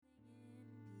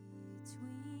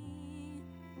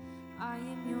I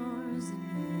am yours and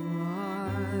you are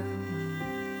mine.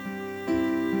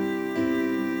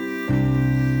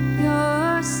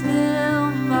 You're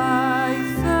still my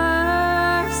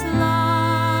first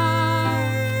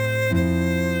love.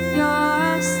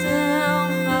 You're still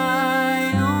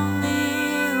my only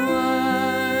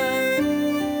one.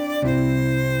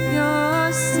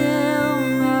 You're still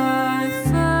my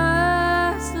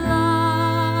first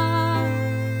love.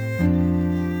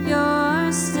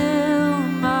 You're still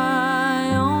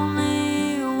my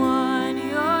only one.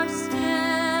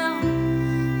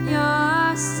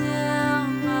 You're still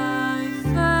my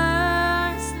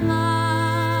first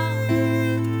love.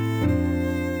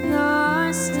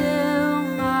 You're still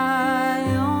my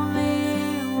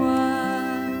only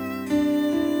one.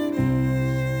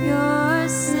 You're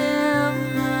still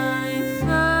my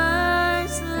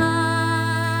first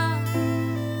love.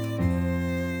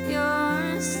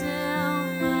 You're still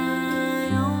my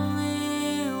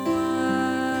only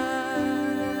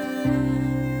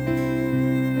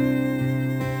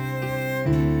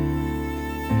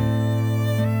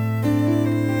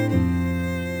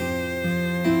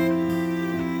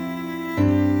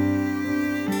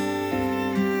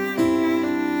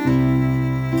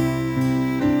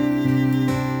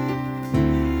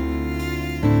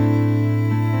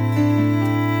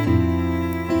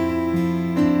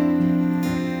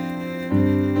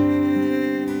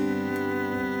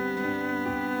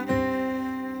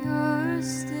You're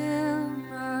still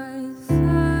my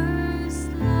first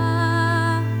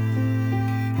love.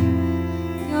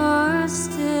 You're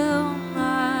still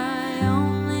my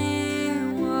only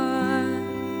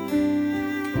one.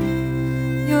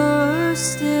 You're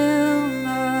still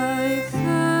my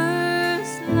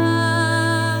first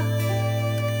love.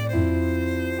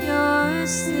 You're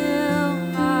still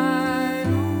my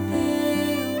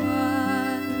only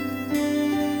one.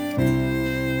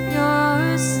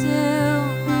 You're still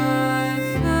my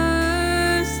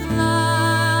first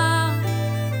love.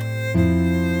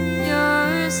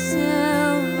 You're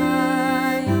still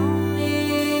my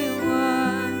only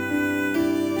one.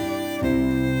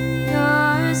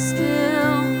 You're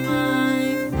still my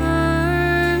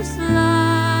first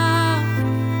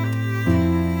love.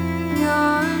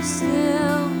 You're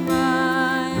still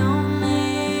my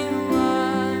only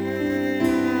one.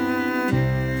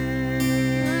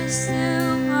 You're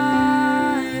still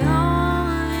my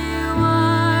only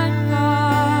one,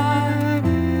 God.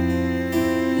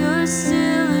 You're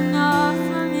still enough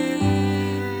for me.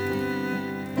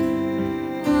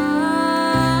 Oh,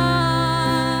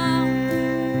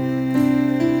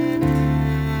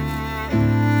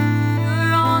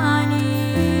 you're all I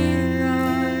need,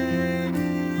 God.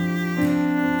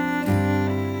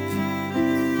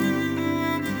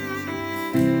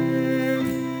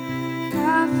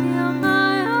 I feel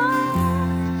my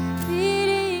heart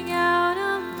beating out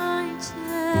of my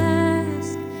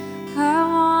chest. I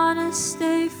wanna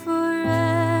stay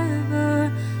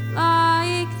forever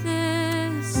like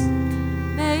this.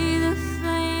 May the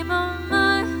flame of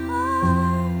my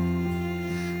heart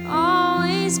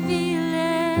always be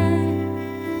lit.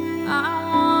 I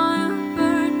wanna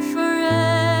burn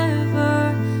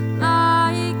forever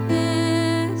like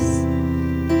this.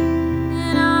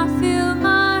 And I feel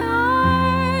my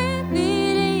heart beating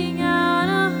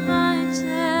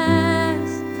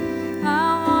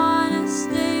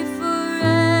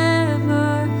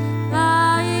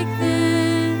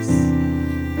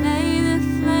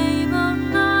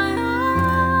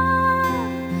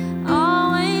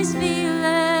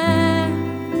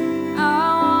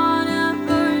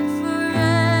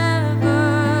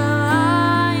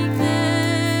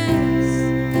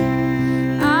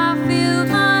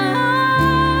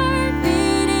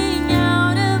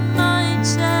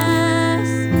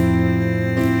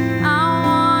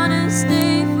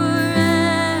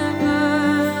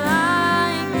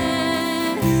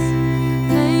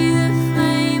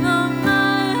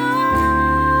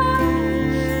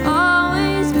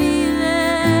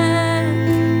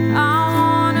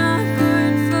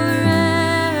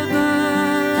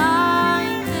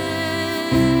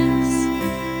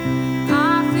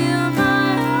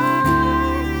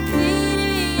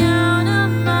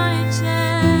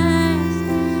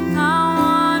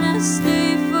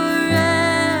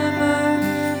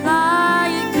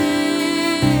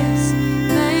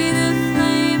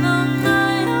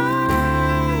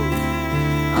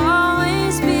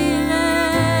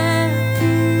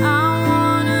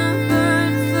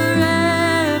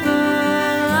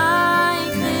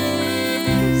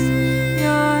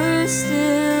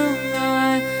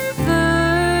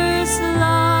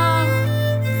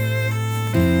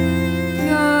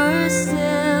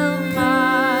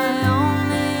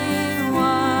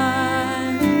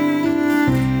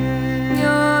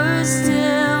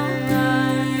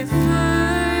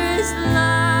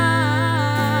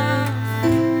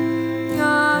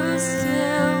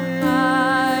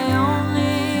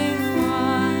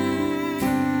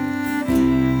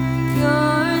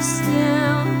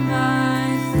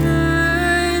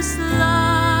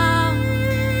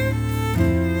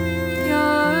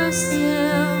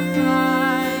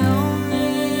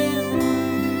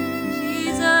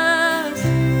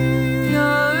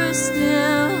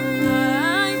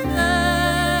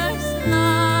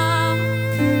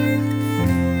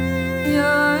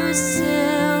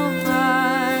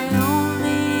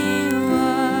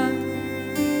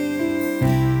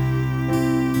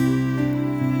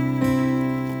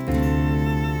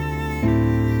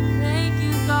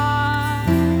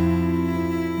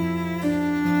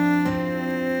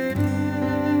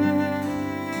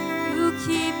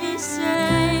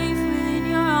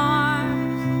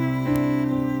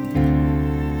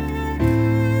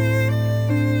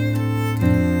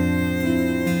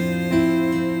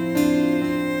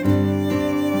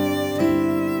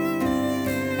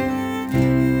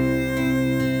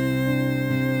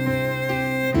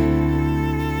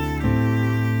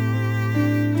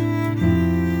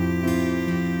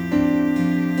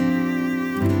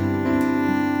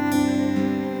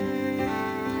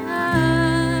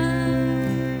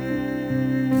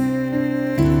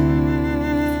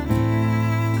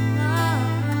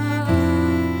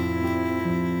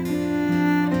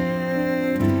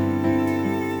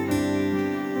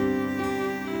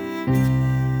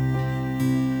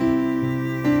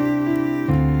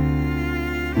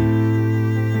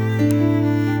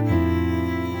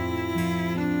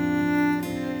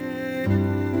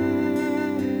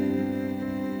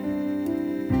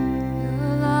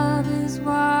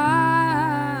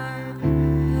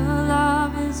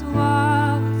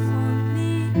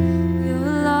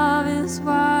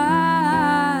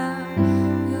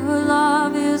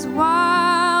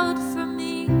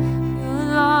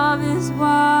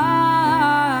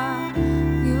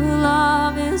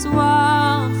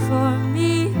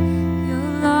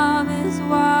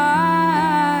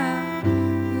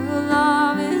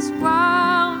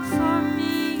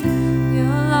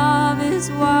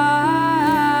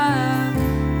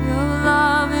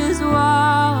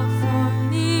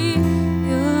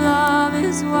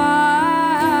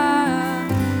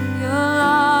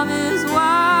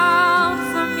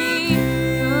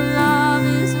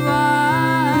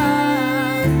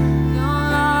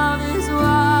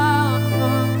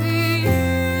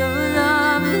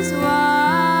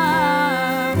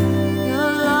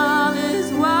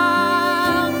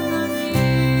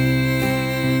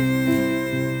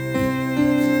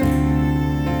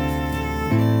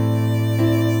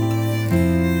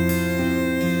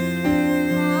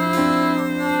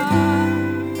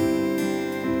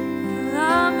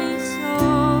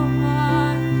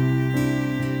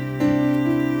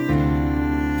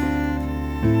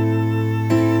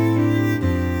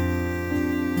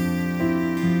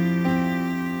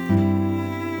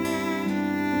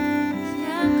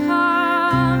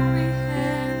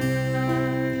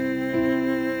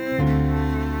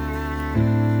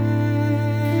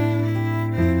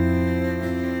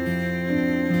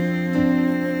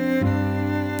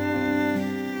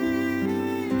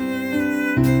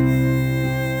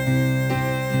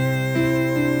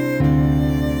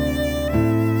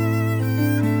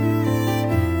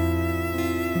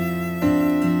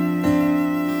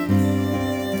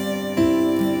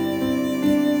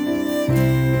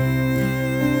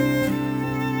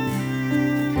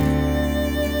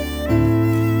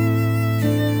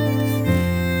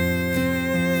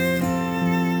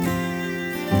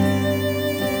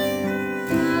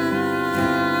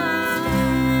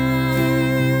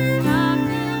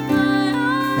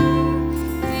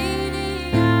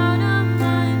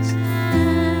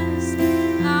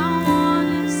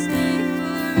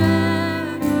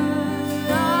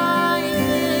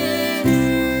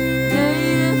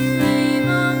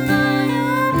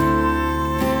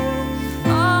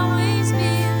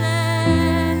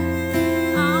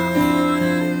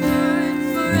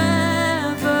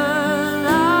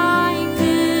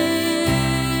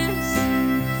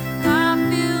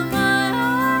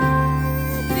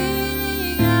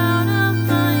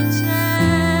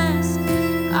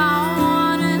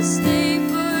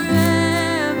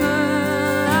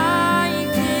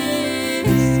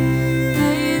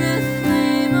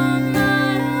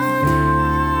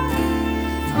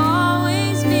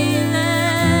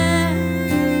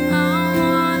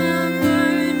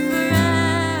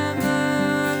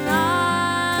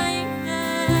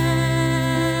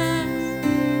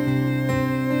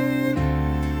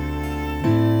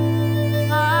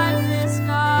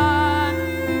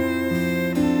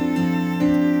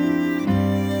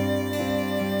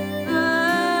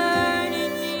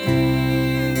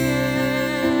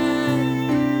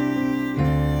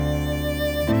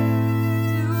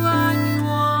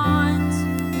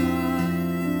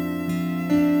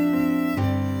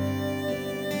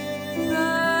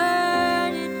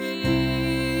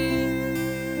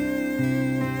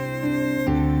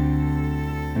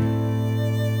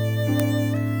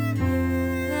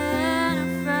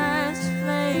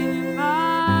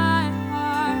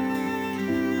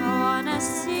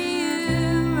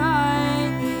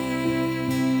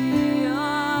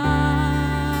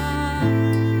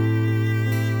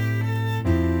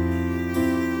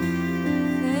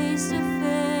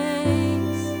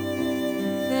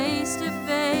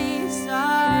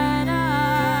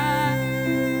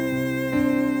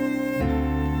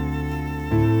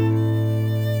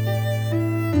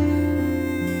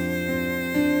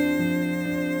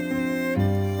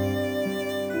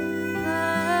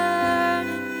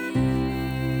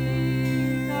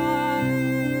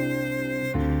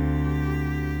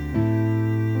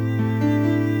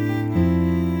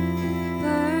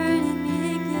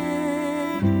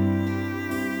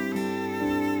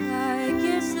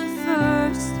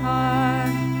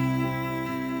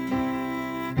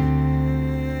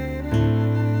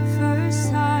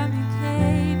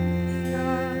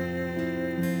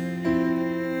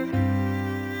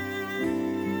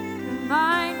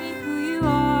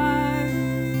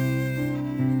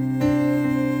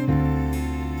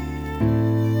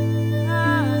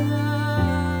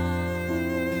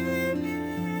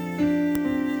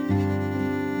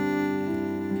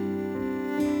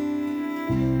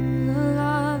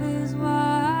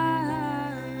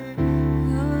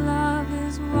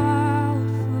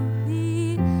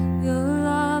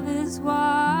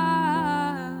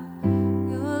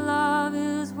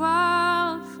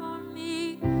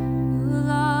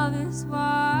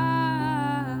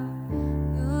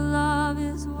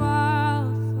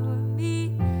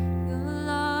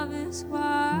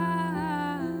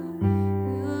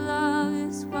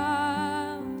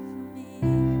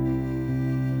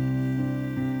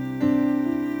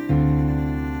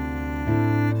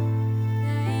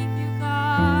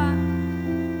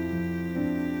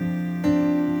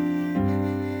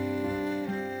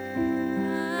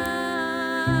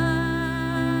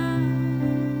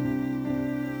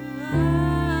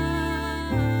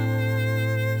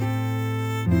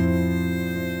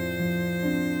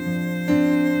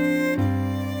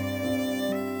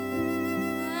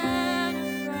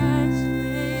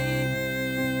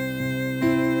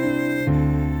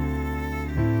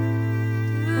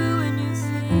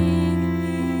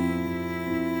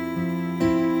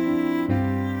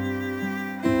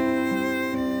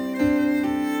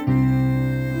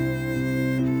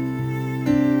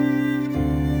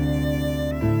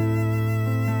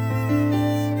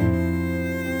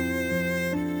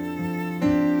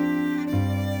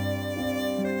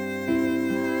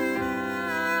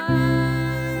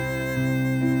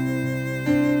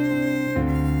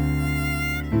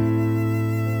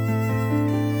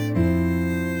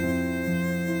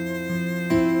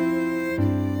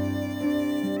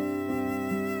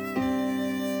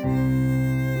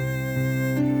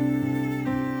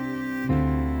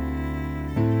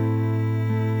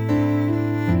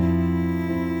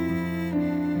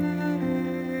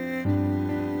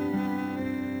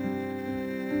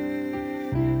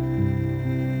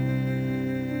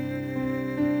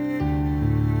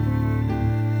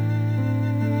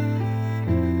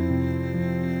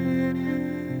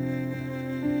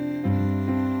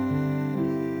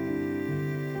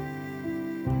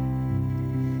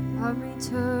I'm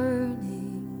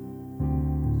returning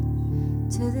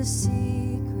to the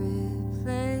secret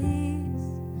place,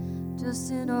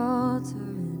 just an altar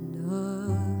and a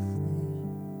flame.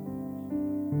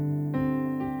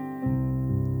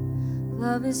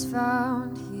 Love is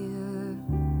found here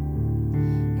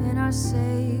in our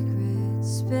sacred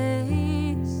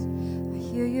space. I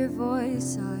hear your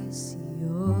voice, I see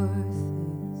your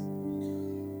face.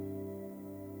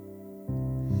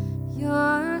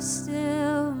 You're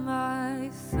still my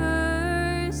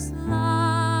first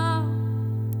love.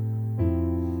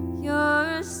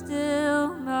 You're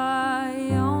still my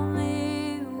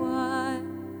only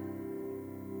one.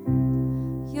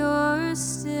 You're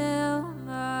still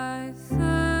my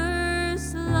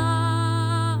first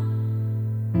love.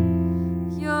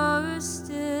 You're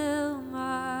still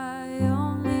my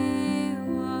only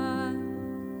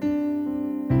one.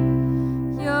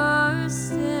 You're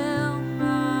still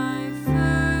my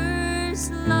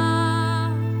first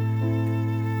love.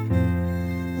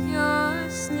 You're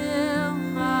still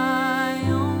my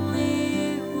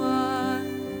only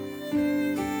one.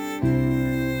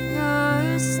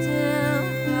 You're still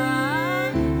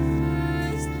my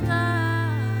first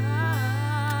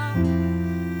love.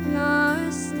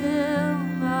 You're still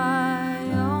my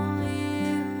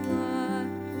only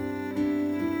one.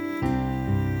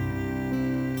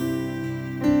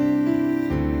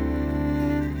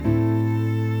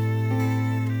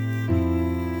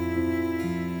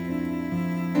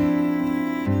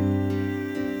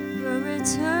 We're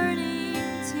returning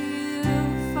to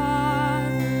you,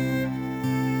 Father.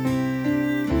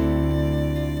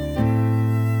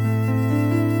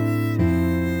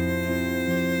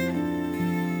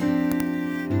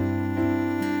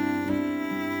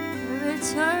 We're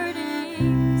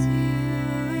returning to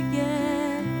you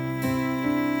again.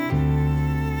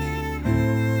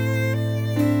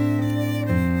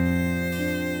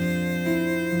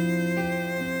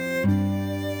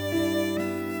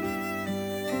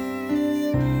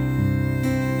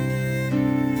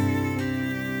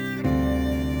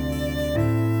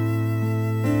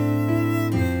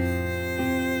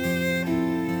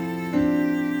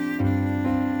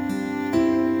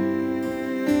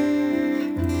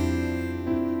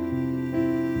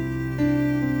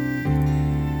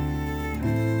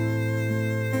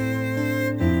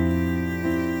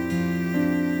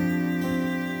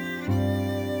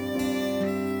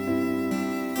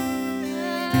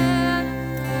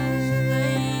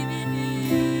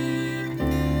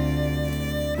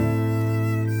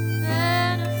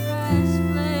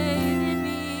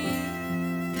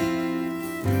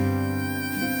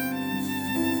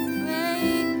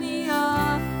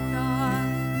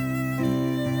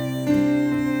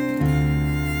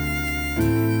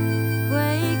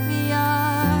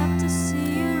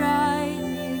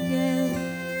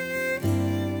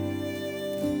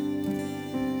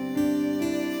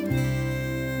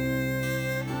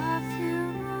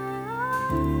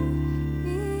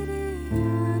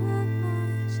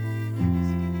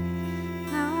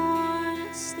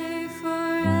 Stay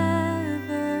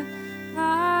forever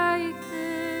like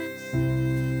this.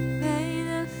 May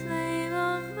the flame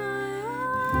of my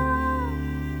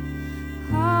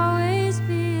heart always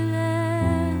be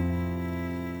lit.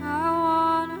 I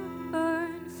wanna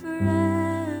burn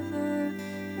forever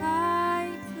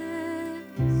like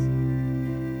this.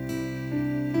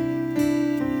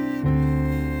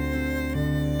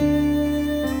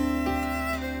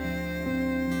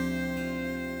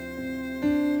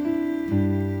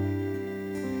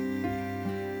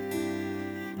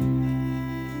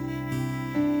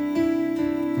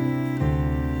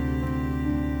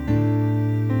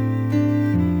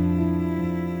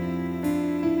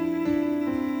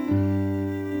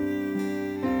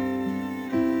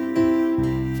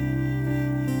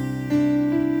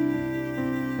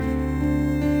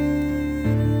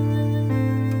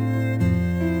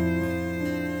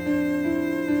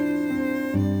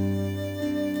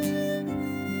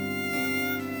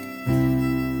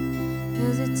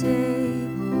 There's a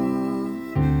table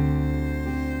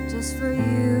just for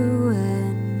you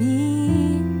and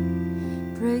me.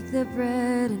 Break the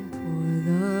bread and pour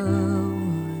the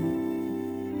wine.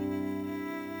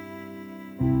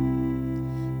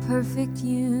 Perfect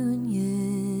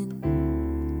union,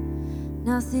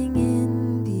 nothing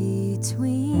in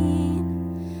between.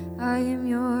 I am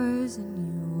yours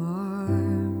and you are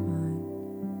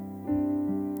mine.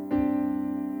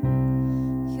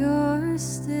 You're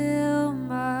still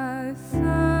my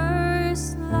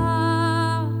first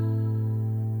love.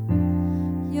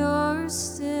 You're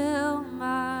still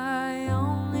my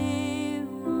only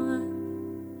one.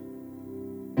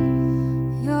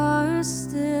 You're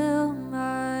still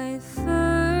my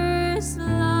first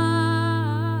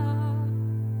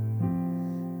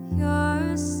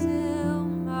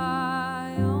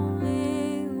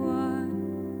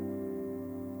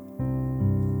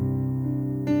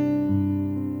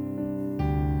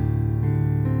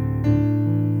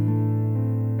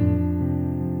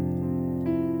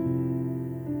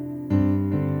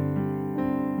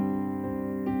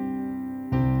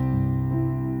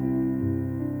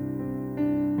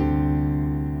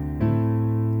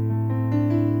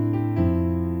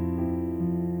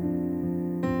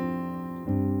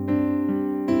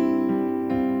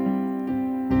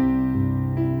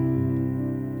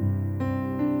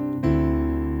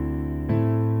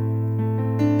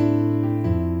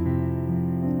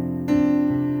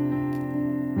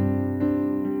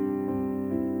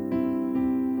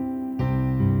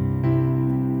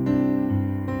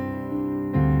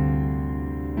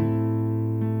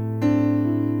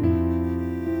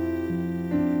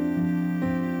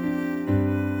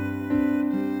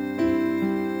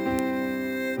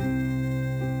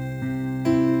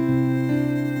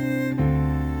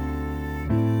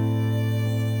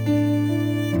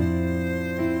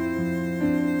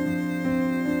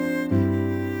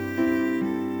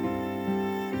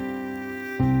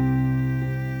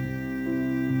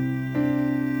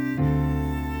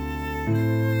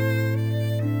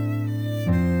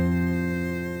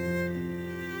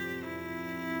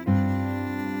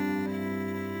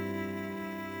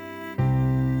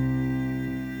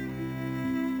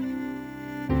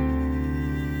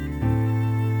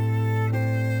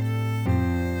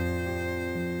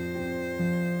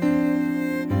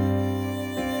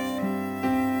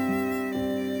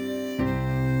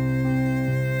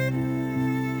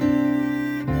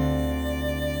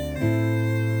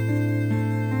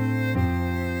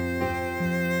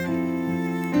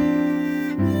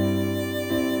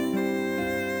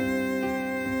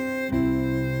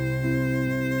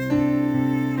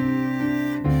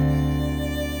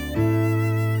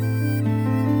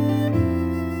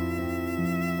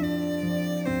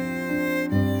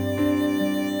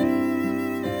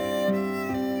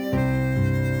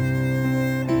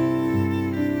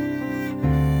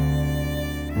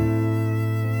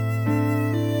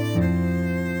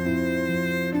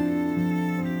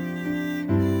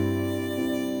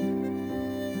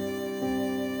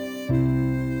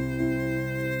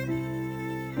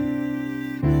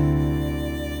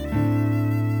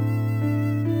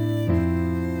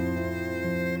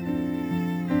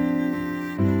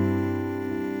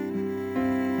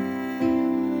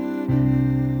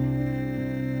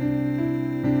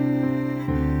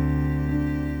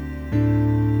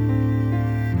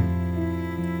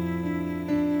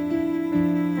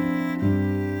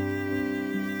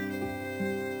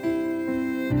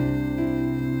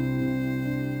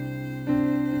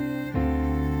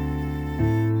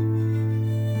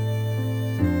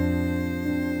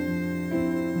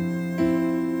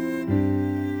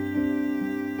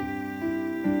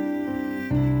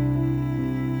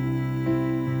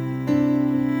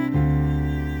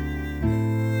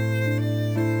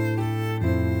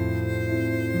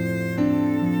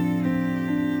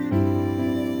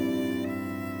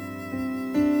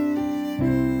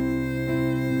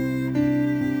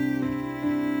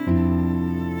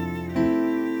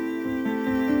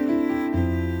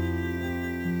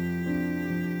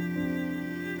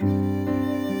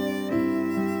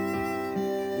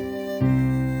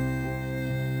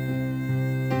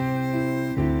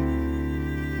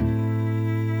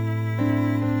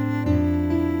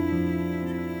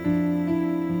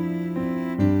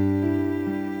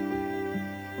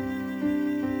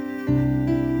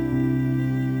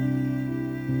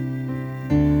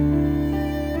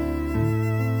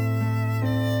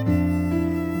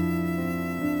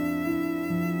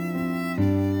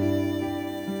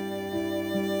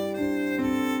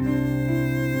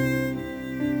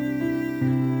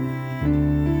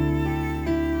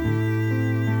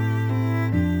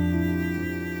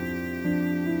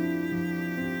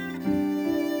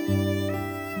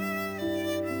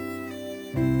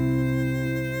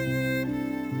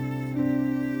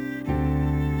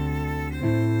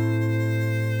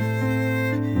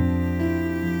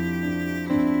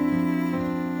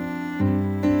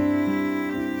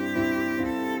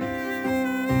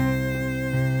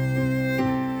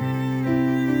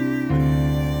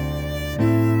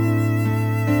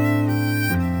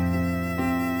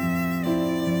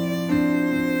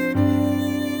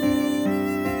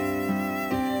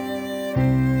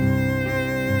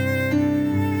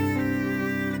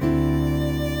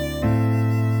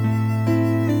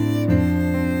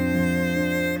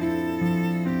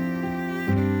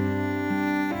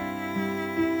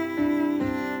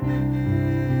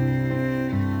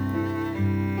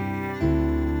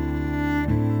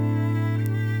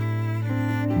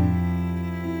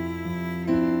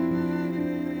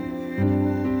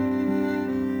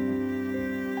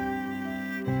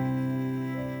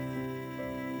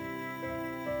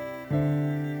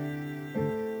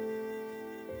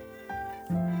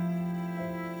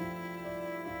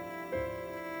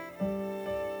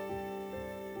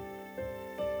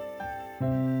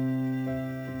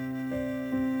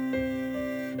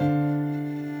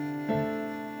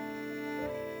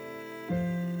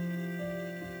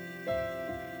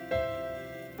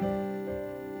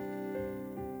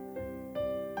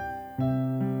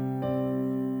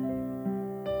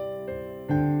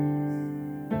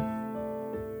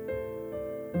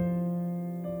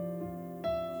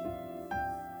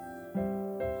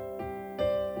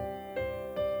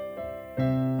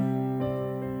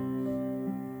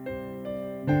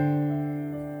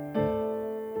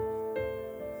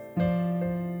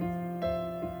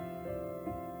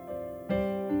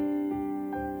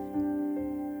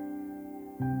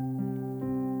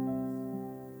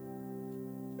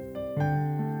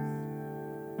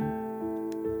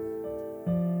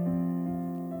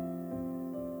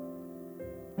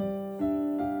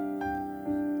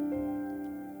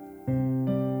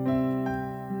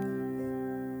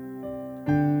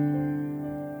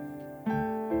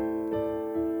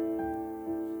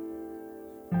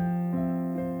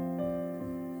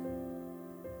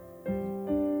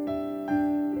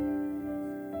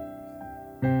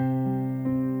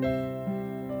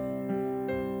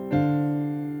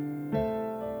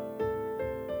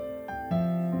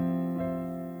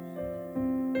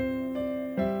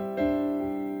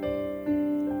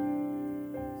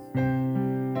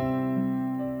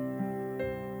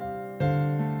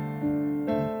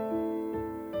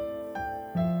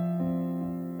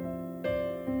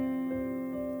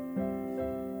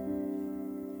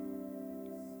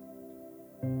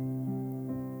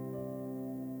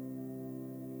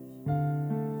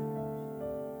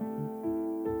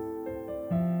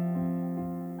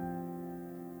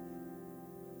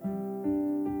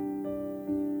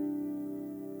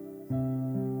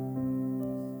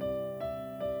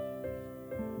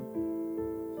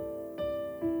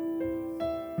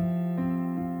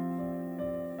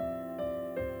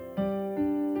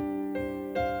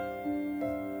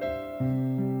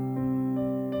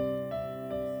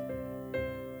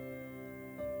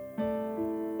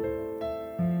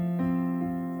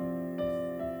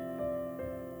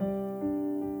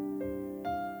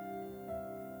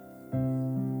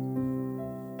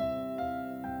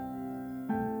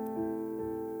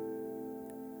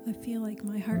I feel like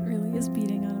my heart really is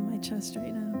beating out of my chest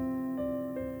right now.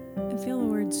 I feel the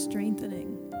word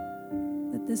strengthening,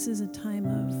 that this is a time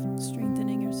of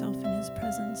strengthening yourself in His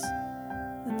presence,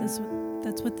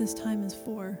 that's what this time is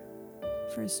for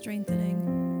a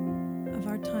strengthening of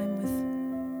our time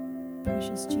with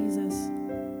precious Jesus.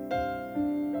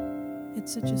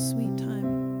 It's such a sweet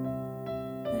time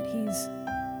that He's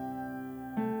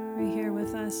right here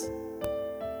with us.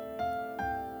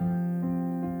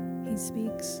 He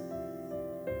speaks.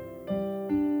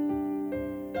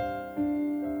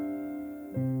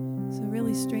 So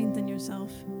really strengthen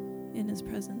yourself in His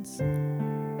presence.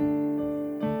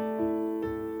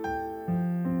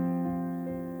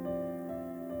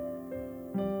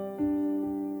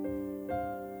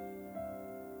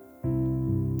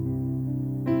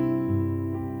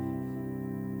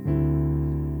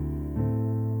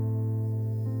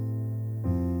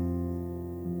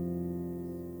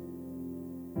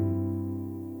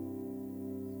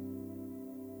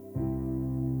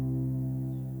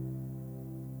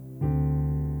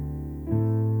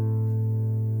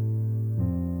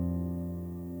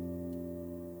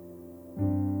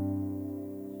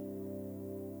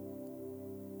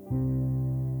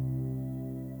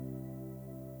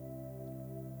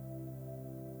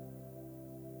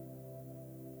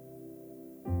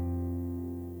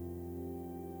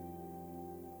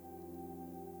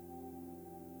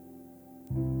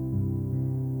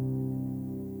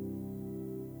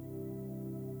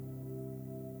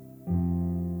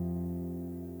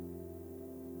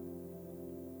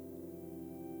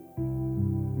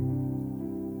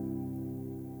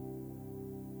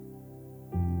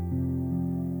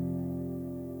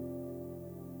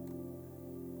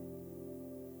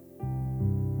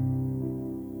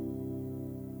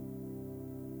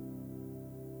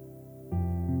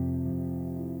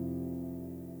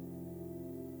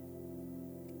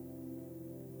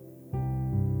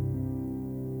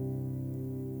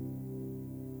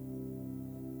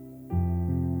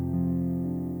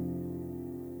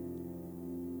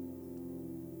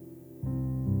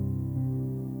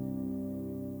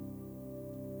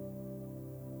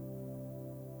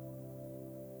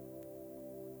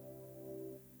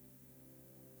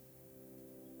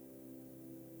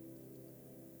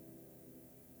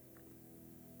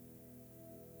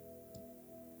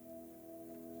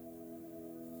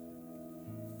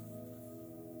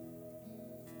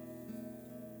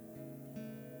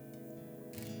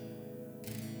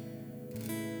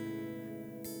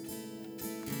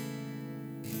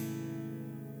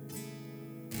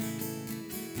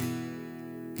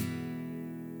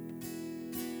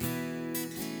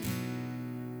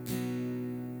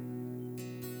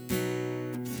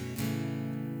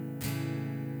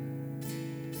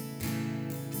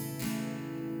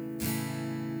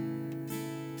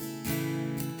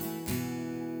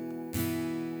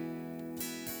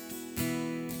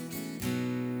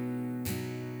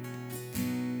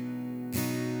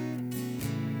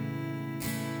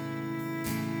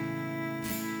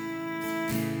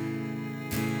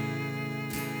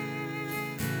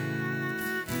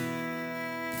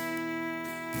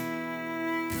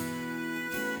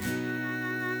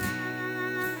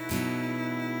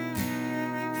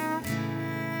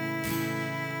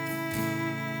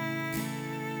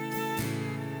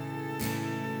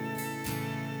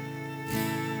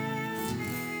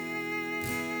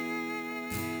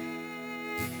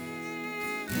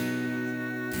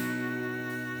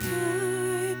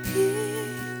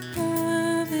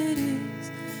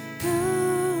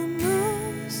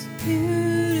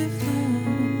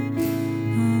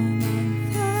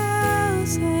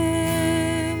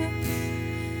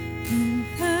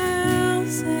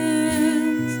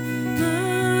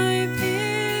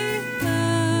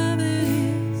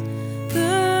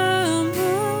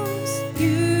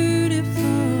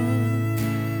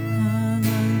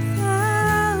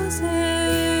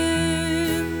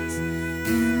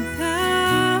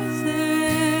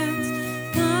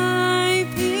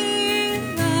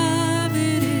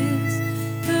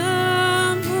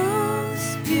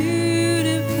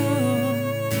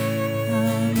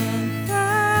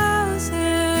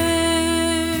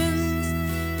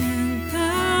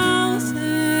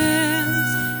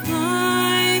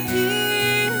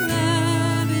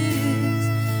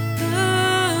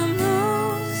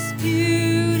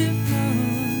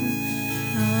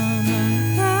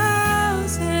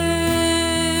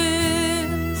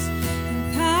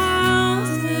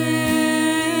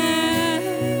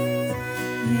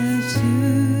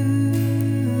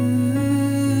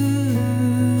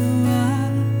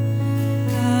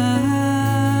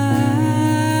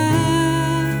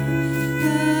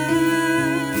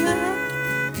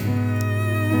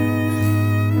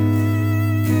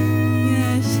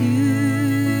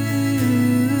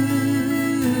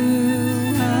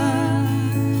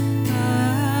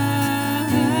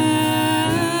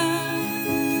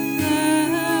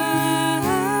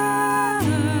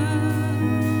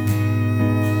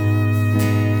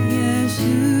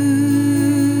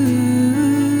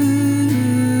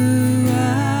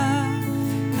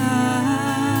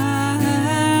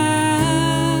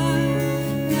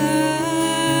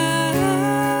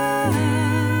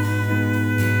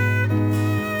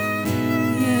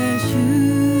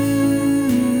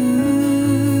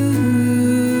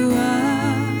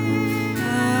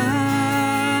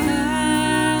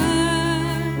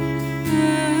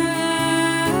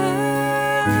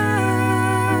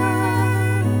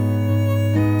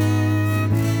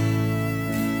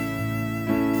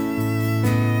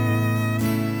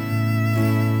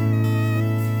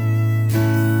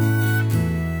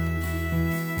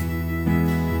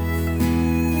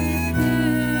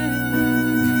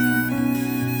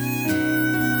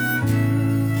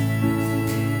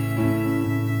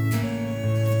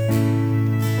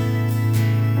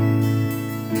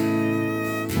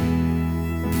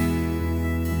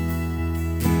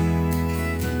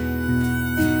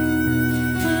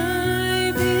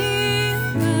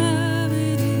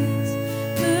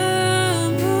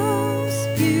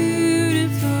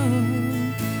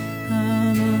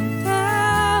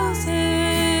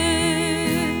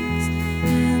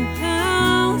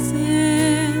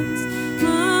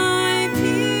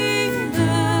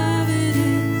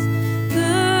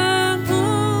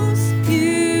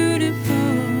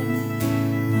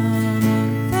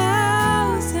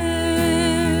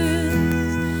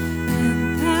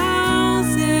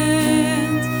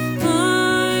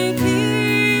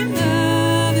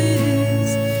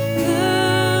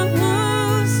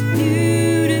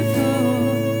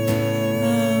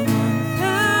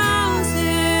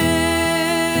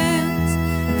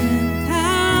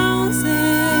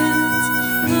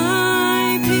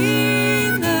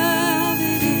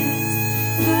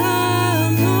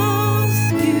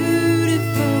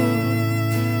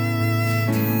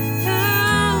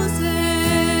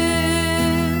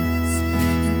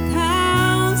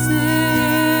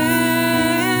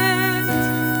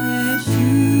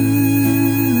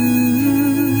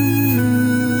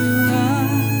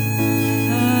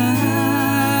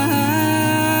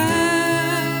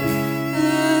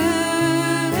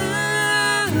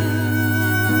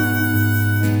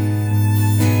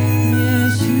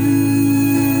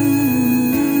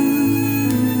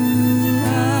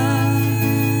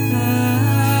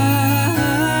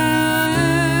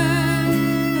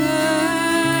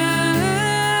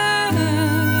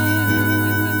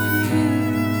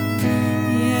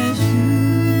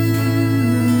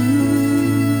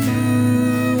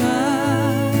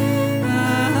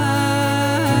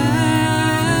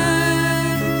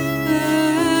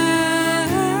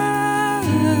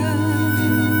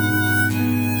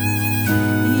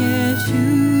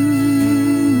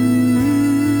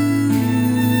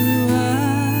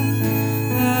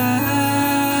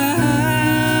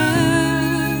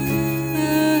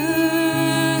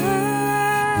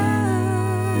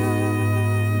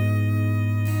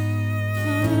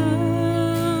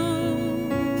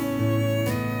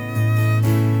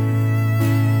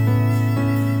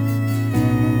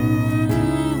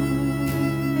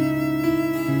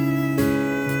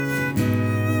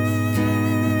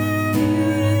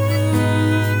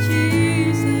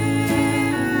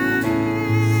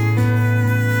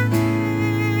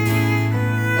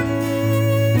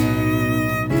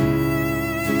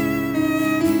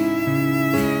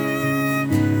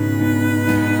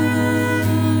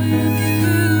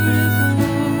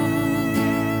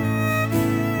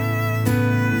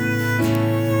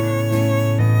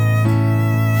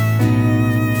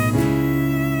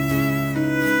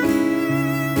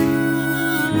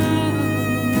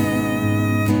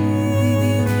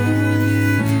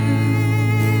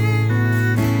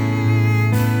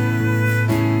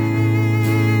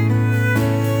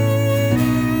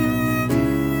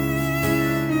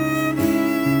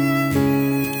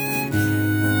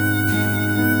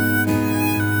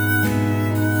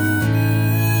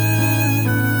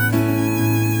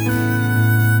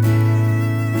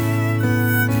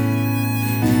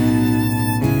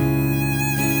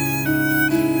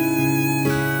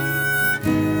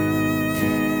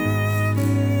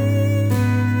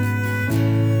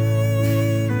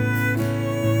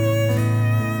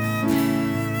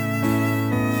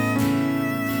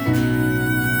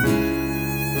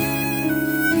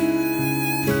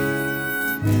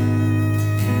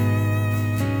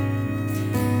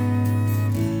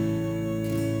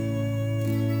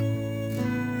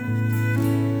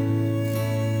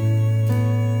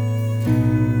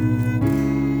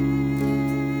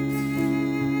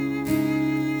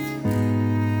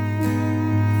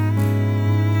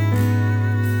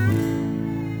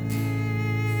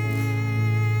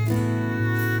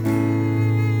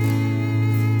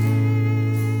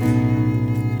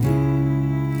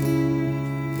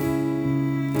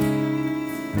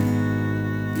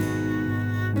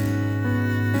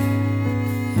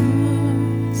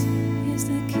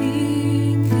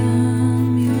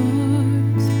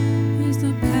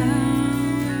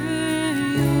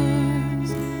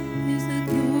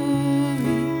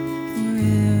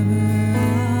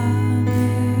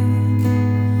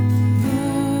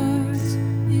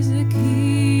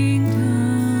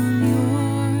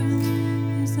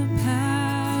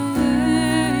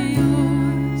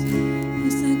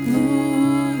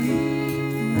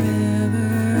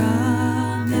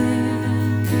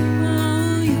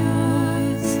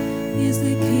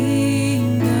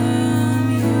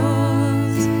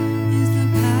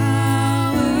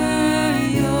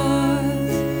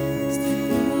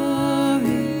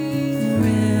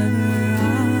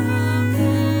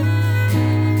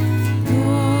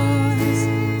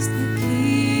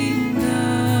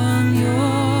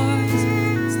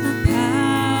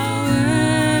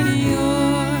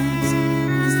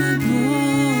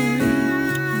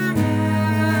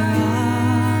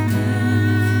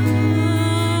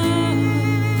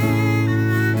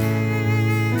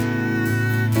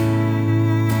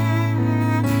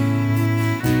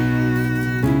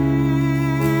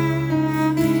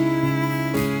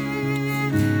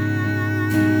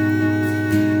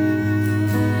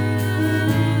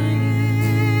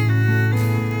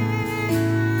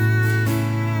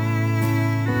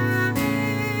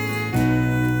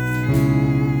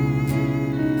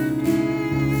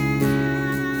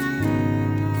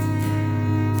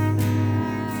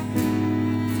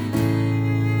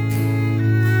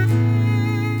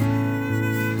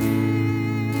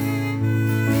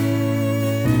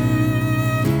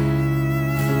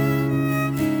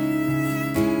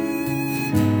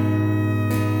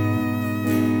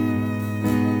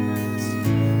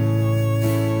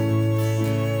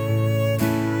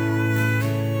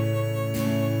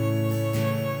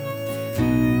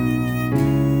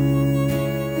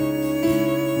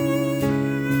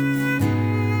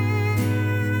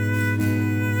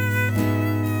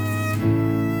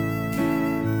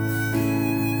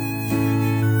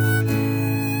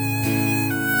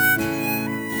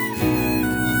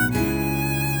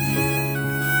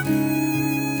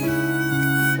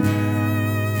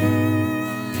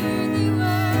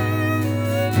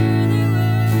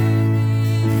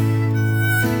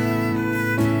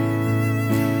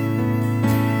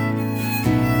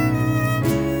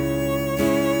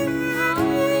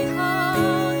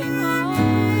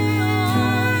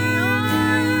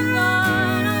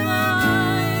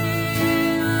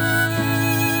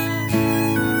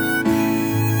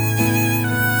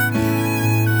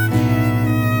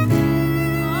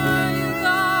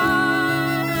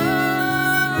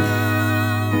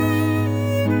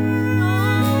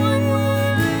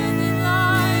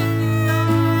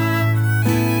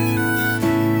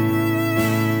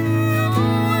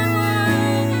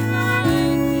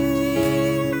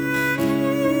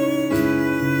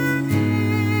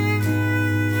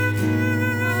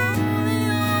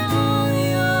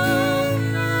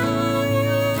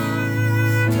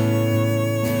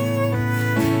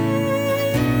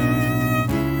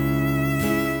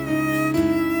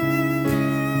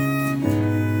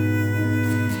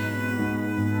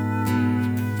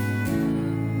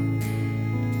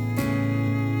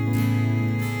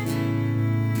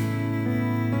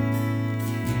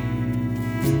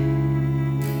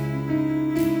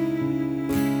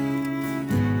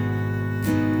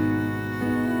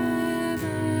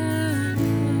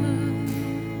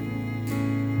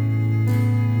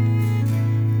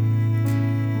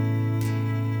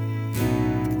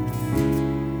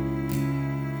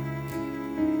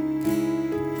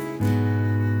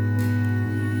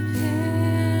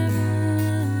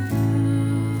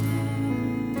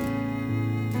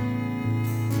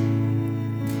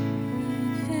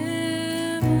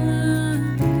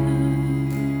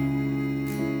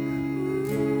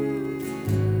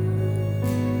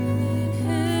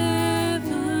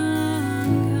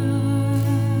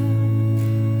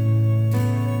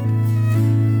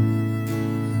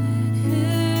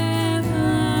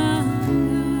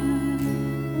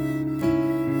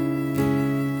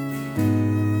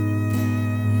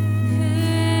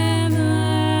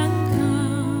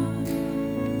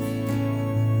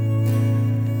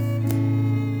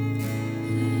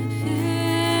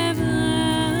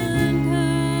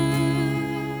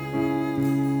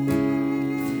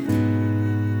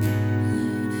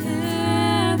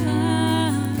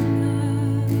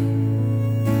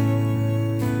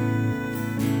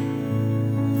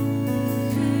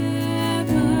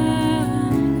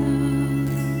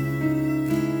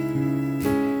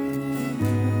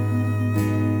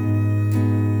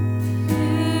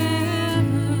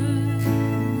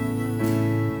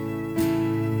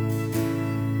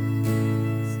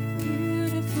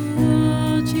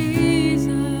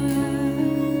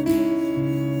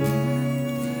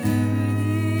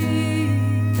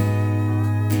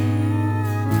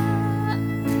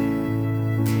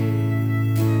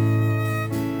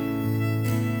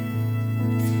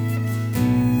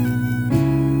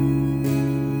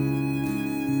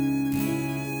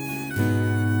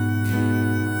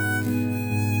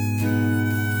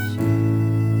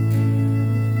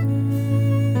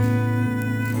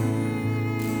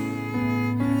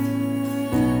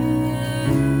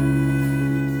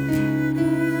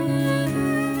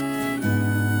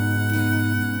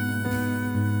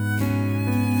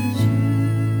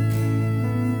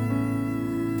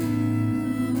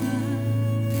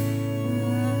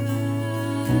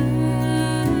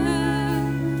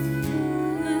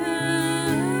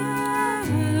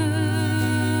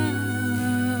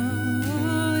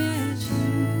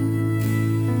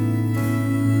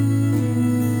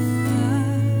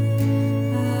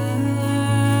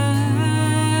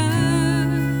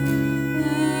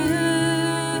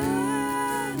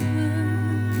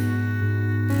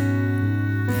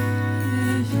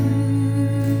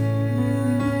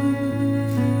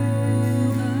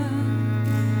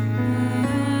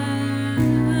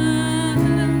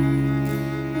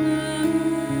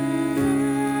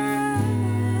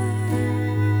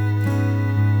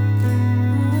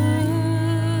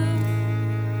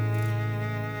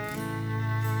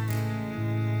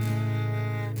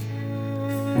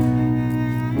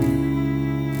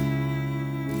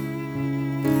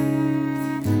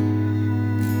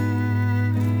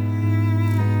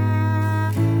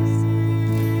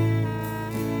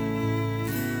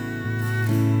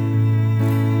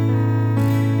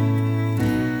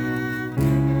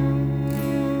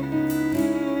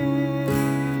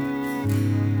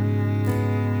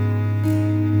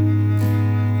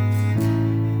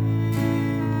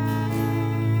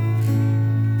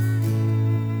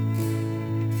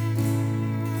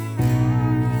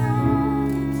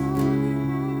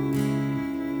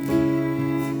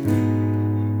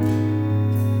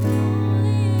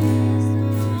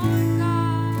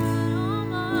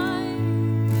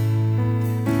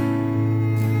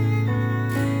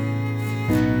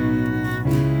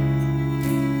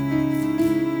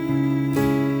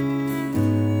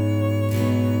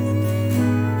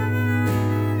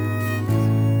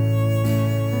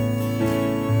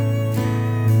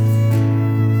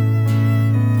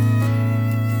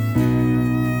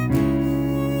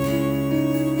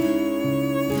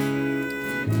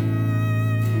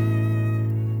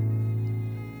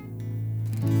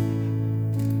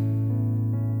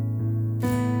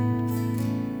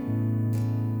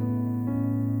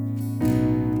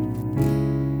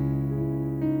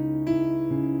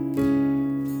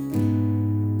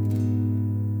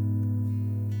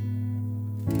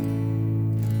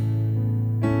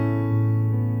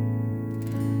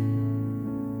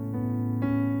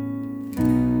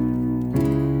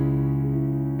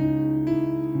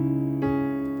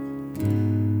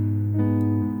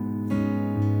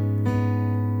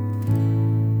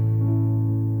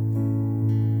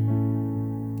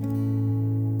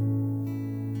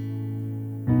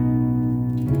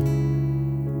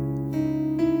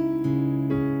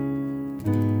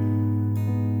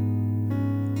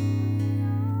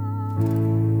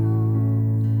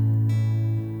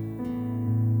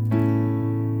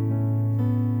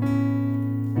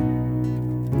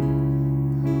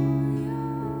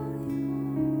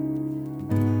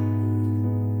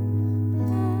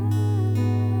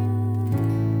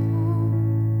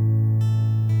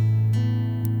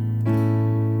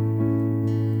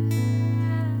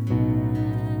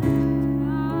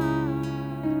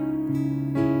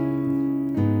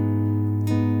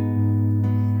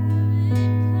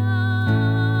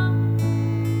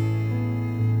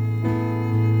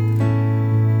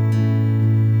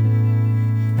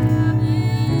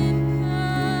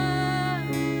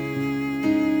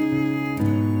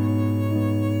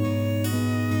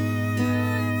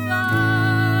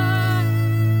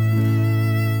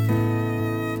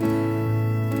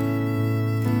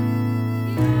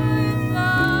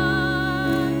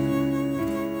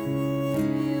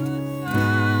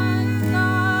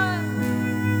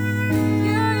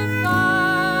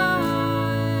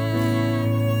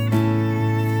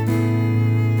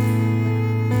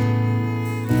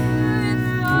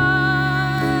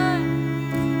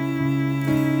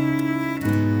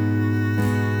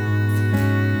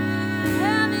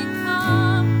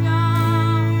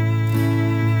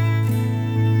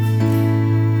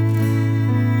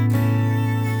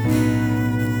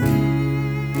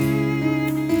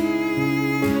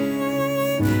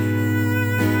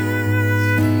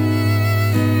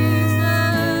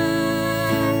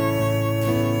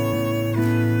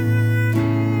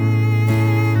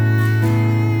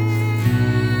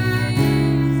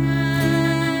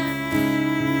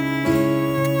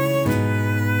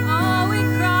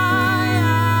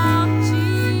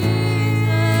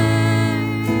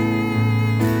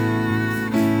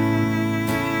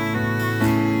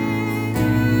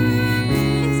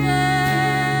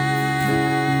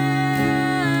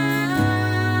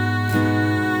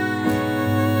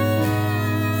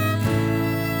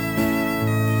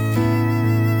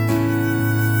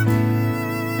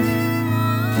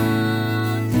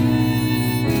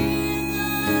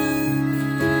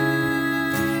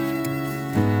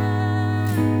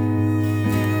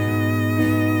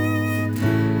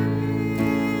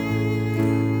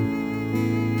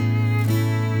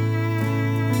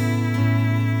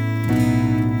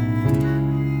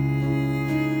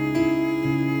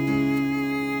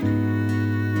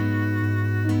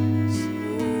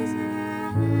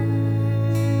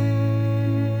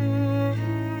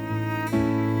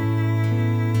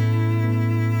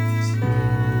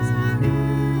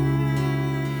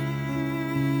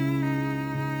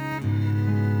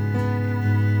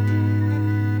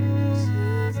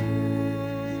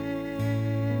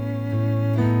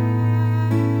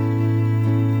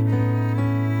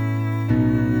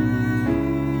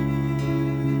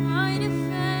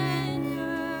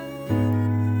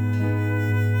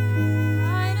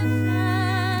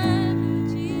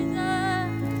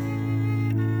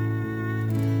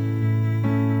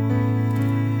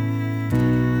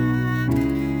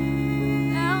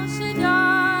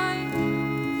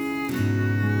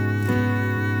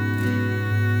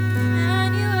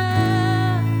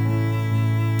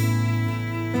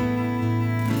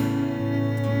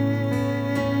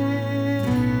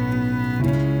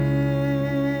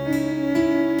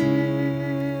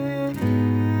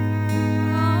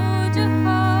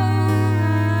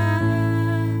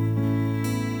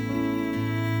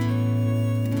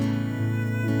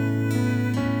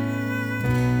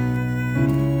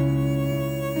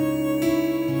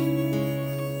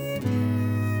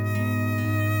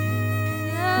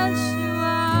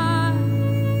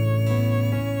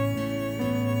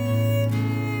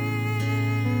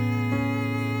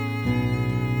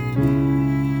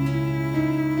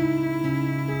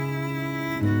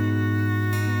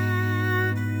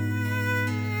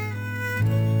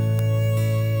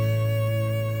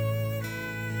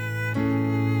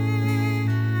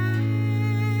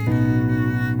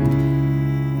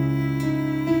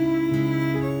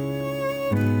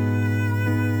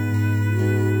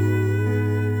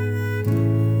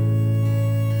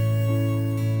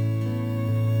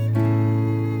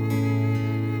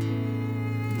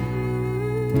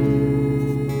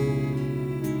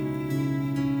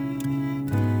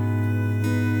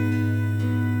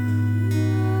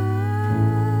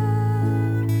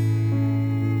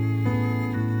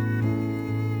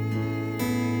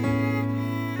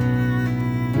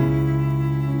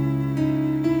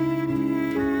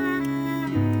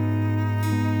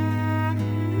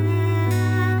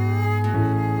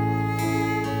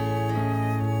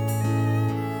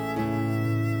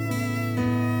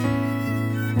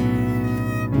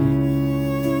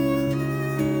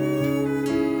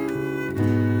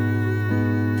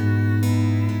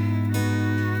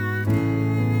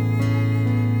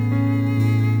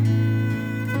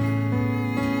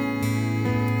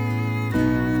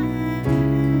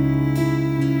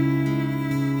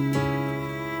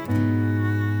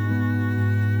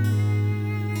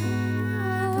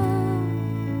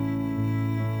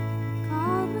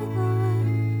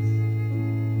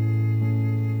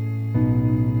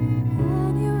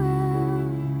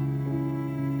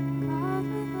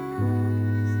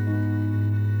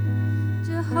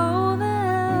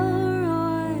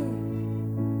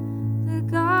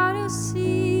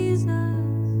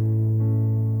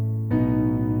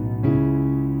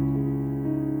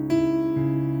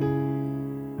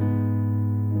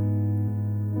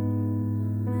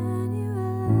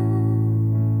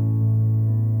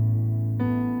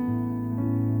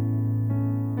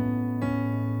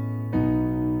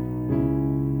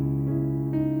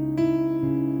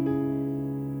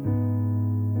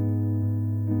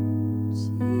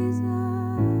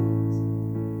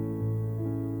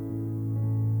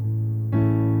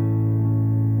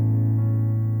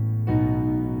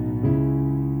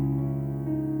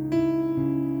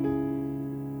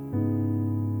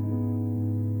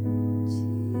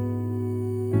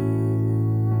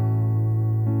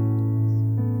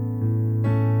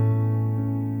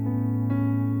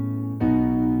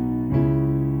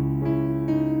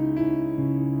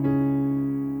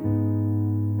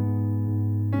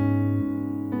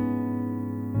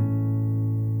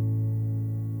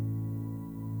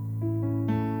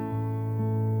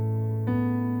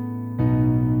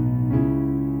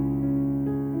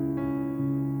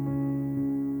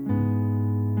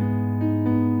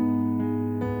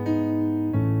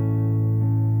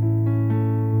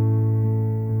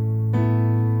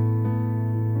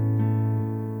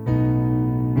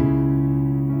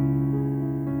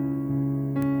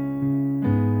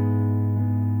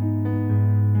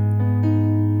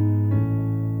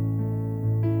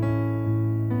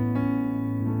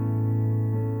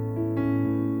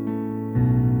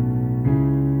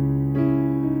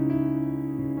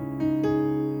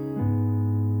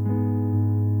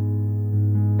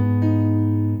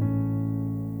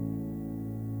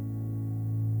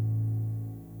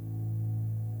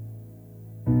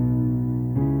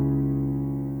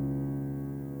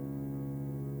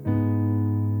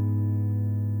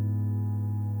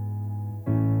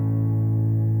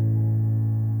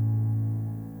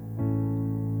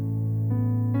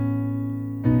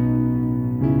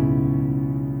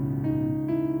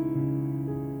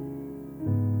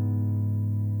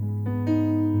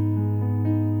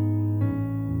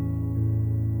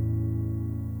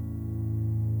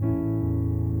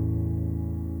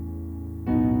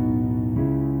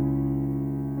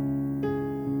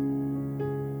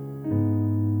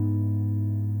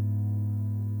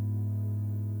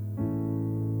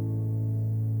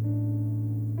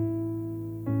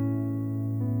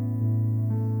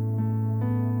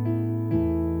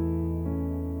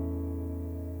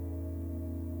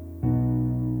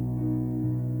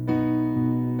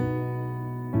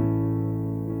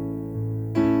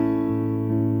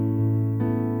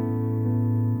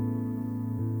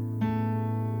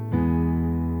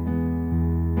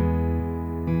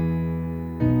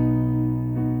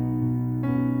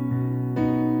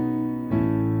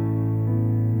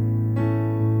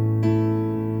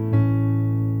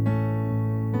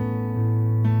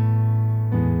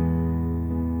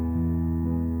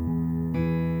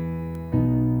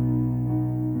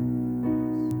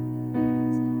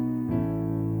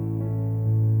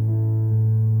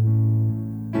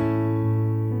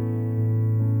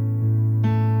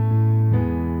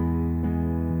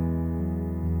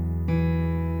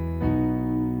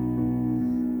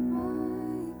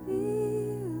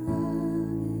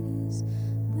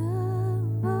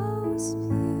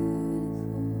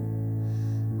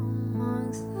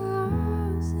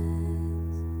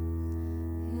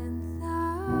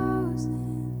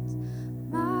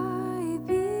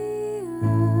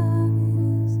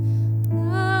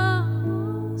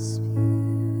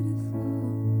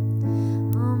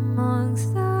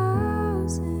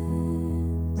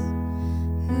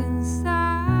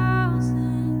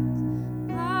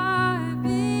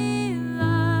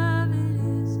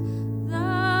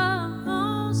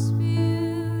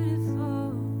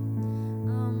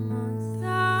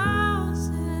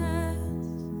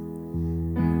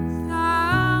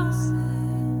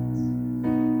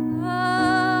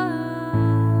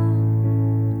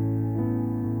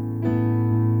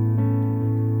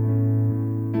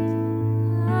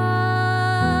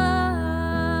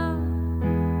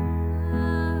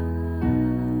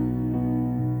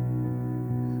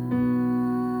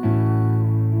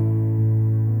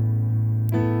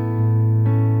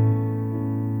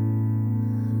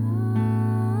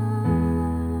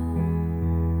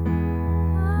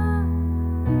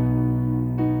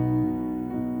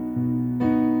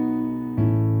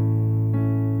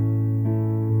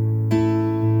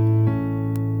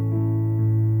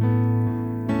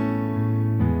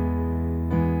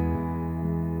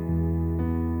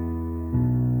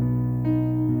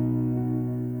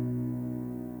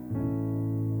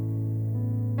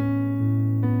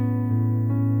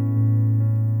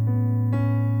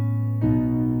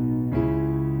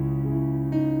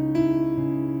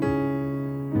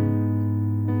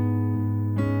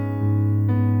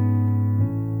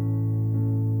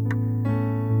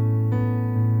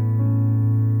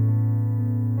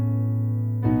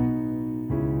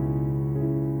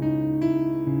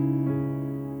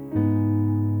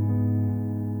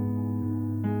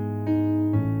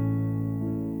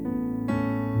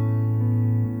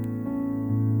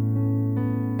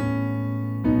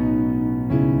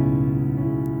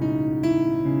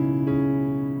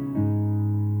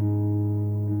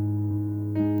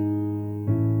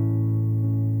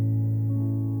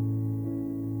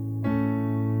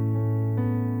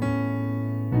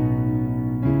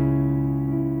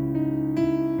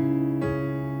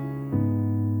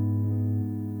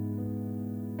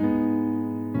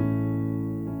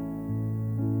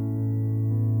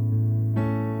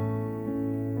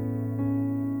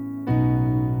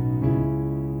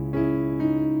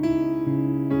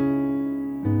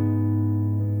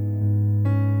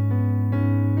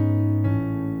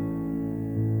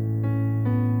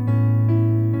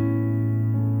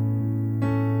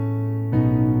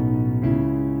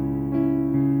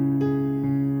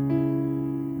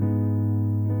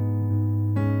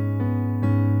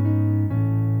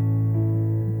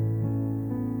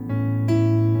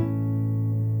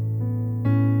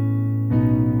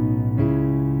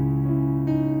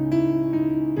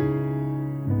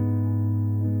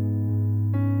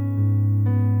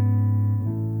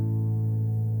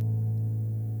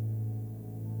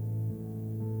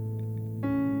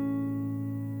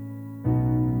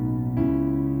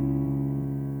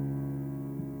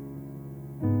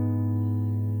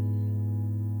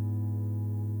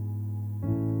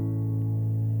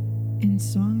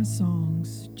 Song of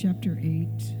Songs, chapter 8,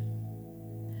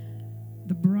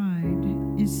 the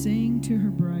bride is saying to her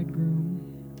bridegroom,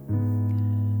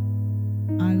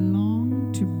 I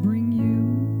long to bring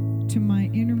you to my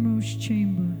innermost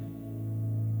chamber,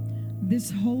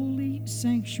 this holy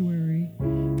sanctuary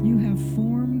you have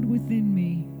formed within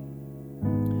me.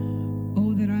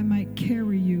 Oh, that I might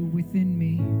carry you within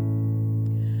me.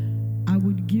 I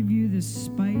would give you the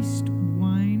spiced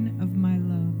wine of my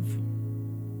love,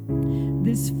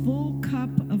 this full cup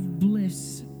of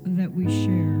bliss that we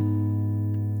share.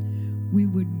 We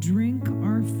would drink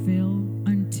our fill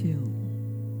until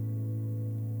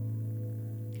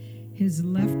his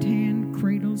left hand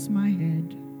cradles my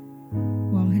head,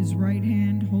 while his right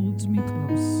hand holds me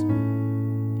close.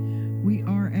 We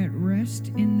are at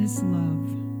rest in this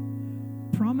love.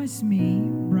 Promise me,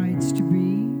 brides to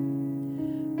be,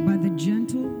 by the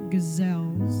gentle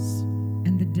gazelles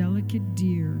and the delicate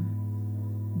deer,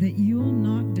 that you'll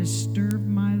not disturb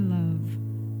my love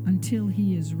until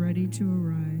he is ready to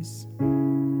arise.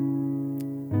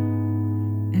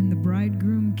 And the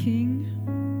bridegroom king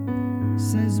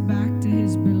says back to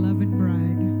his beloved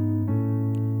bride,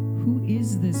 who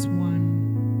is this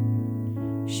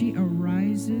one? She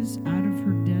arises out of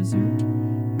her desert,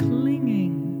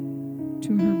 clinging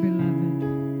to her beloved.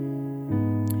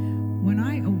 When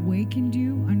I awakened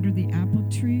you under the apple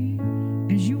tree,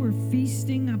 as you were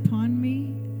feasting upon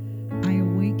me, I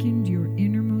awakened your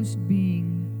innermost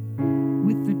being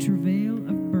with the travail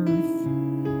of birth,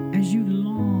 as you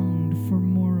longed for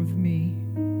more of me.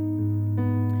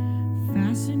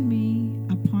 Fasten me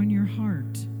upon your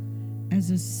heart as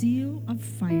a seal of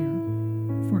fire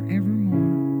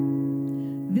forevermore.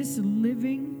 This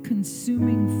living,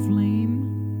 consuming flame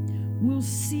will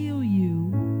seal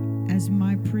you as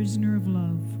my prisoner of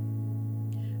love.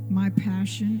 My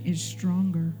passion is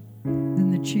stronger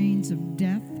than the chains of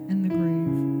death and the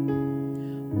grave,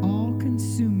 all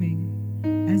consuming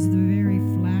as the very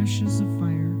flashes of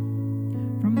fire.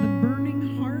 From the burning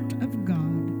heart of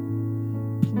God,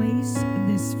 place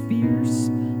this fierce,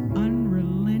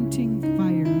 unrelenting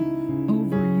fire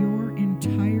over your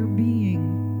entire being.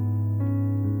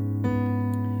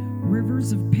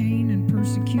 Rivers of pain and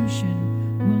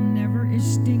persecution will never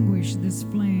extinguish this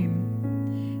flame.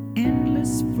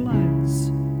 Endless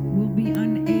floods will be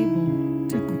unable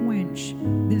to quench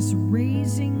this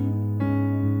raising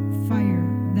fire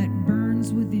that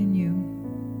burns within you.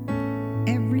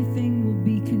 Everything will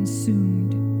be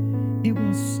consumed. It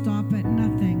will stop at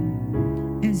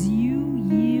nothing as you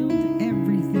yield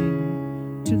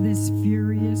everything to this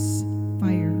furious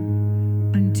fire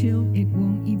until it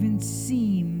won't even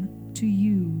seem to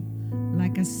you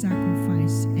like a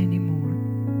sacrifice anymore.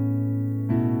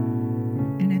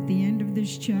 And at the end of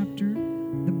this chapter,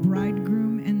 the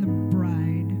bridegroom and the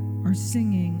bride are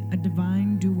singing a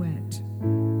divine duet.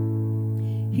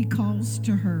 He calls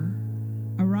to her,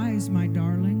 "Arise, my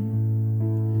darling."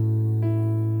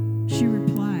 She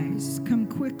replies, "Come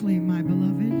quickly, my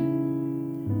beloved."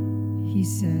 He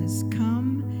says,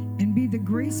 "Come and be the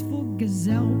graceful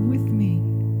gazelle with me."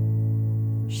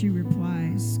 She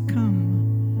replies, "Come,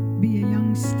 be a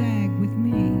young stag with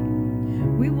me.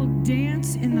 We will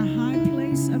dance in the high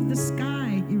place of the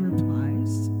sky," he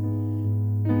replies.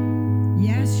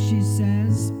 "Yes," she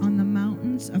says, "on the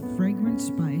mountains of fragrant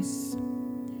spice."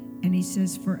 And he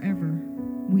says, "Forever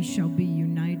we shall be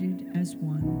united as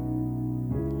one."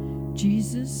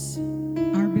 Jesus,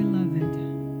 our beloved,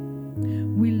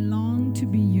 we long to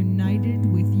be united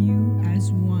with you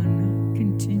as one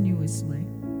continuously.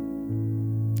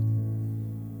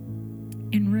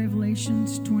 In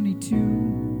Revelations 22,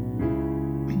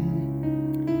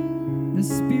 the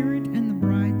Spirit and the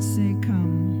bride say, "Come."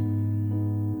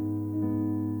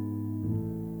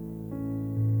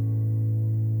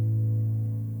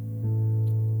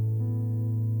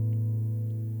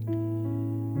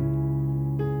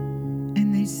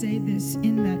 And they say this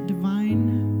in that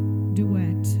divine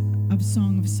duet of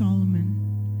Song of Solomon,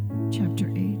 chapter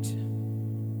 8.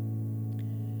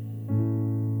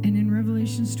 And in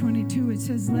Revelations 22, it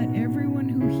says, "Let everyone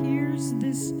who hears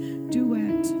this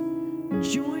duet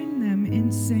join them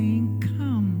in saying,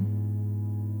 'Come.'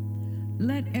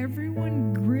 Let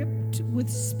everyone gripped with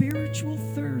spiritual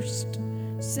thirst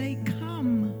say,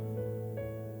 'Come.'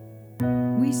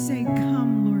 We say,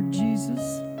 'Come, Lord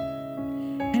Jesus.'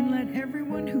 And let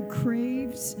everyone who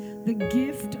craves the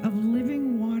gift of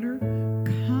living water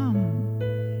come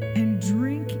and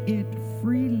drink it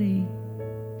freely.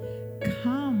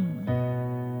 Come.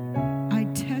 I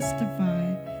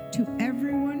testify to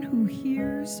everyone who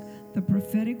hears the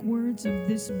prophetic words of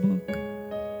this book.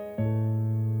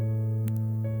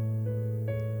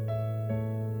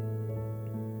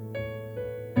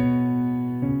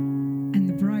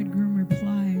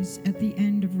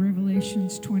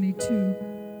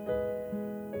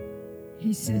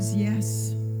 He says,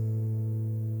 yes,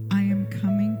 I am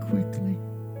coming quickly.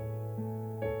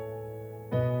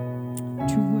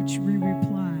 To which we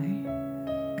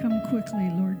reply, come quickly,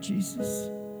 Lord Jesus.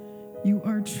 You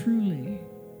are truly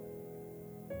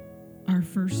our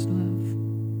first love,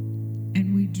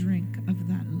 and we drink of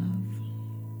that love.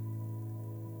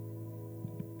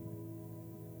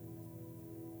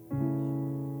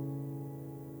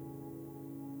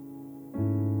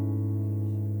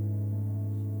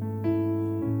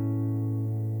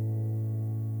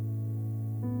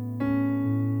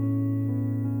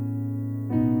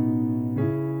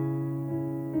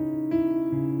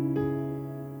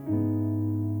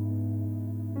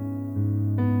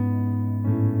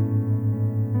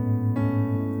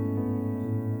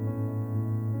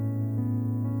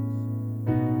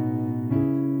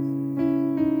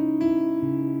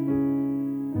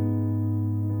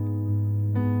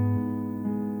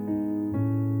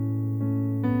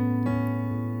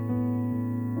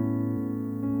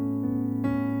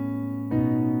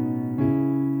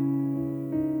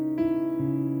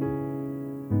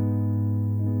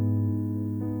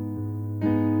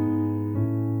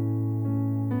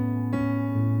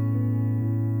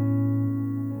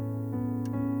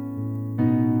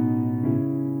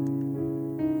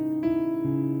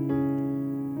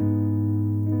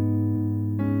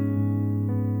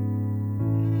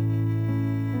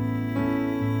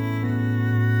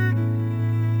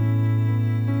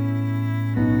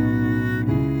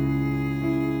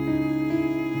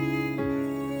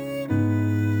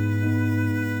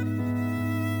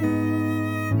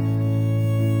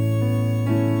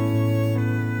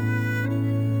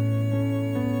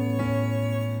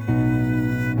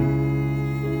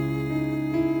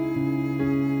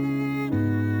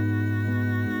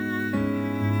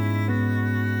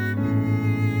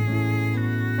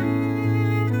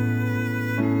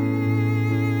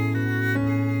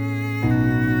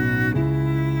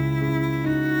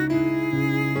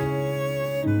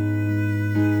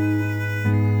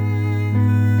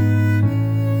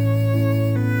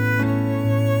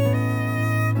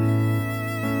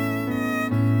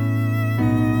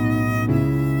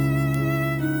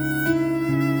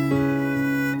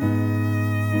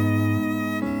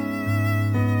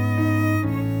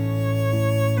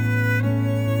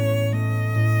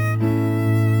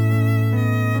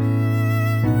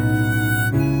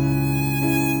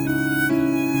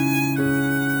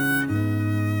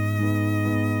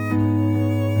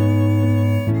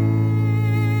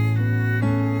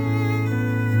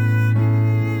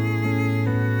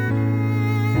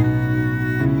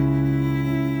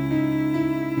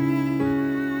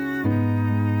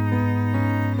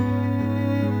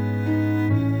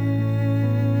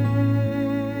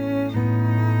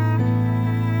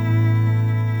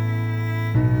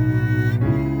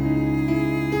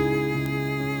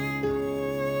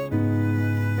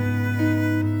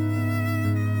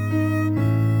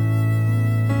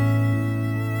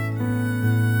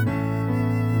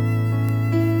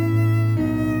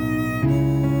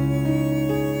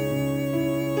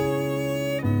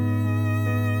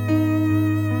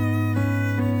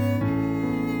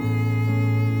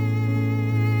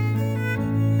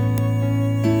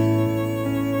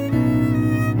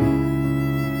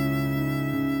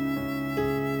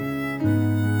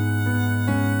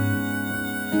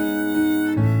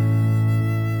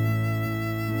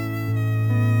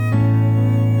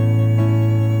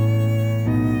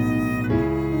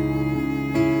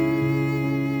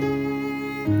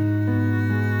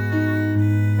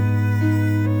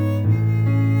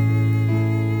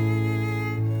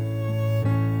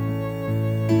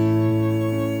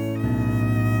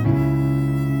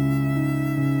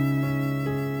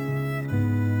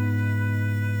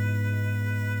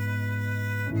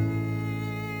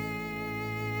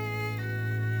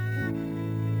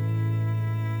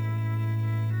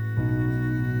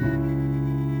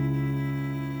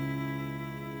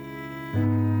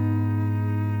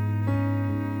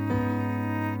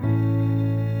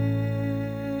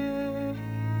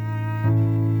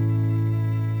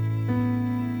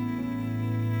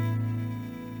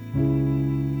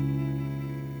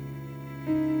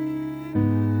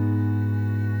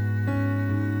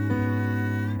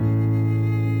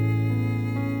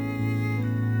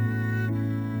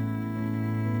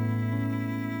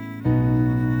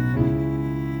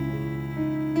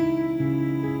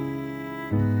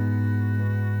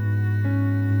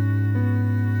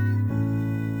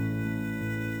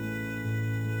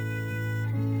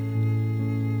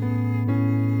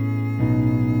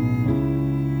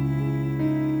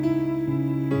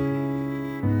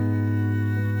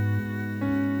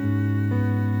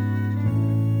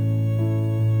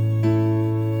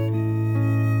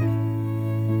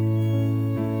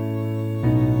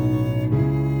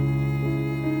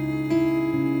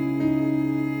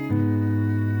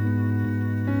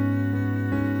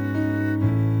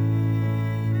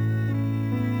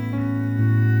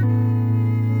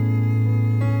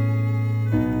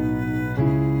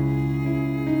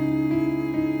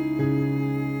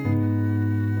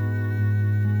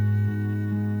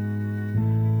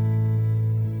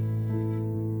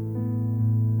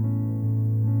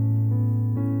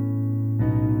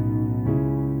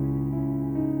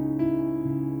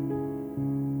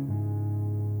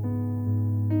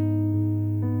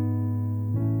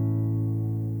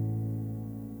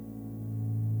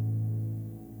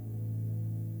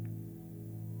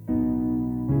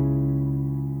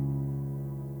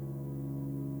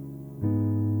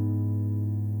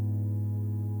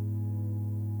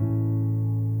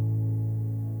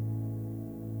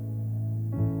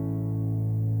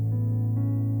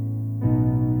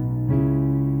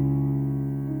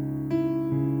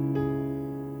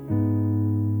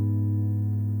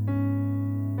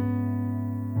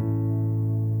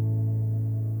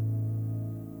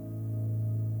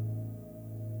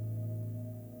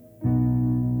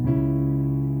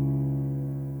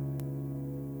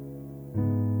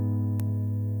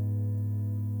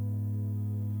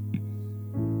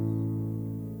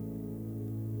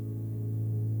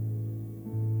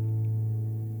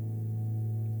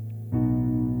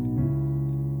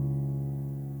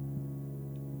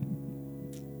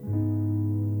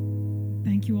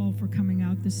 you all for coming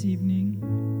out this evening.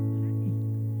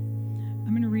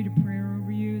 I'm going to read a prayer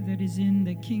over you that is in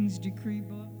the King's Decree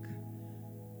book.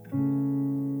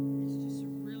 It's just a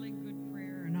really good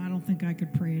prayer, and I don't think I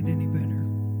could pray it any better.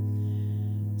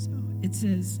 So it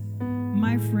says,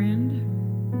 "My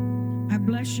friend, I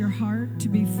bless your heart to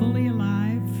be fully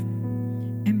alive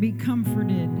and be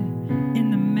comforted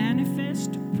in the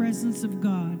manifest presence of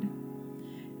God."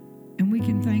 And we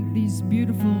can thank these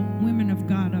beautiful women of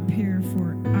God up here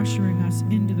for ushering us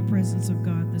into the presence of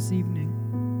God this evening.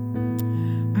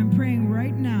 I'm praying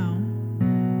right now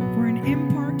for an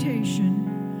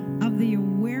impartation of the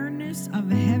awareness of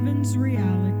heaven's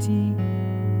reality.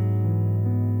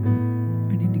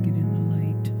 I need to get in the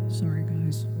light. Sorry,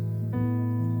 guys.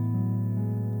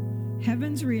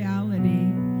 Heaven's reality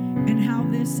and how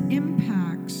this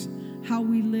impacts how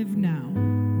we live now.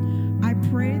 I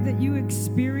pray that you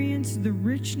experience the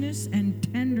richness and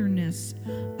tenderness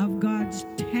of God's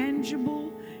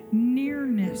tangible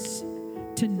nearness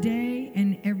today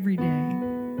and every day.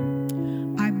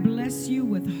 I bless you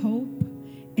with hope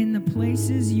in the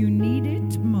places you need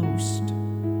it most.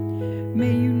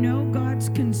 May you know God's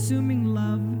consuming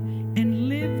love and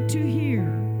live to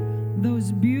hear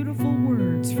those beautiful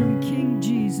words from King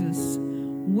Jesus.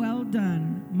 "Well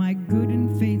done, my good and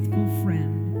faithful friend."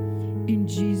 In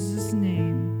Jesus'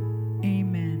 name,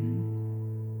 amen.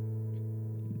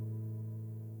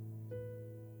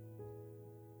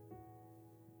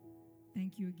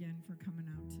 Thank you again for coming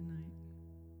out tonight.